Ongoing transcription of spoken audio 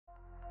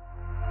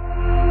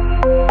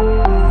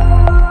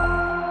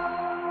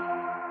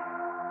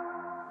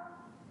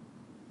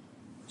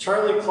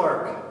Charlie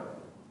Clark,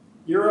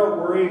 you're out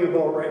worrying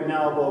about right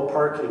now about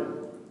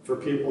parking for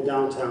people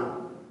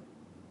downtown.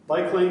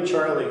 Bike lane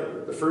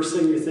Charlie, the first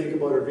thing you think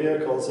about are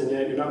vehicles, and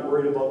yet you're not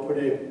worried about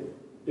putting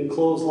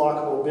enclosed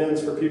lockable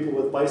bins for people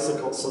with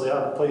bicycles so they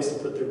have a place to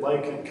put their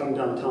bike and come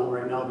downtown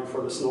right now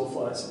before the snow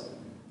flies.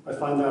 I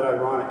find that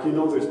ironic. You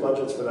know there's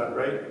budgets for that,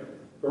 right?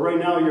 But right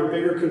now your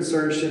bigger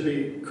concern should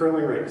be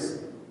curling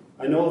rinks.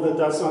 I know that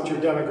that's not your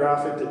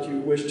demographic that you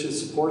wish to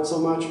support so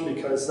much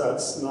because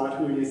that's not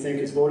who you think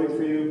is voting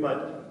for you,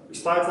 but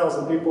there's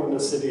 5,000 people in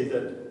this city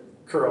that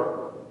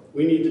curl.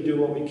 We need to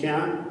do what we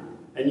can,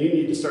 and you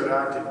need to start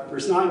acting.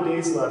 There's 9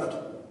 days left.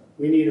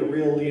 We need a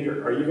real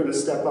leader. Are you going to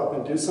step up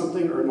and do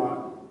something or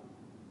not?